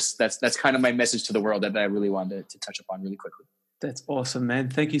 just that's kind of my message to the world that I really wanted to touch upon really quickly. That's awesome, man.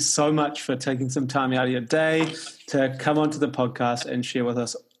 Thank you so much for taking some time out of your day to come onto the podcast and share with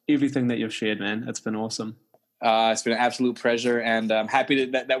us everything that you've shared, man. It's been awesome. It's been an absolute pleasure, and I'm happy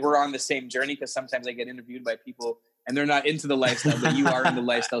that we're on the same journey, because sometimes I get interviewed by people and they're not into the lifestyle, but you are in the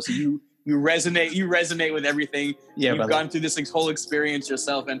lifestyle. So you resonate with everything. You've gone through this whole experience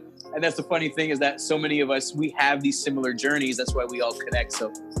yourself. And that's the funny thing, is that so many of us, we have these similar journeys. That's why we all connect.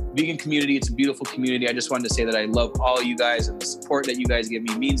 So vegan community, it's a beautiful community. I just wanted to say that I love all you guys, and the support that you guys give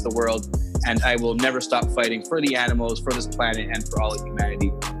me means the world. And I will never stop fighting for the animals, for this planet, and for all of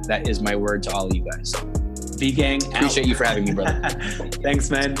humanity. That is my word to all of you guys. So V-Gang out. Appreciate you for having me, brother. Thanks,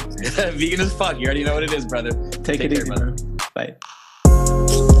 man. Vegan as fuck. You already know what it is, brother. Take it easy, brother. Bye.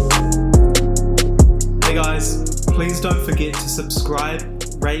 Hey guys, please don't forget to subscribe,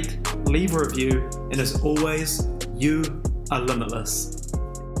 rate, leave a review, and as always, you are limitless.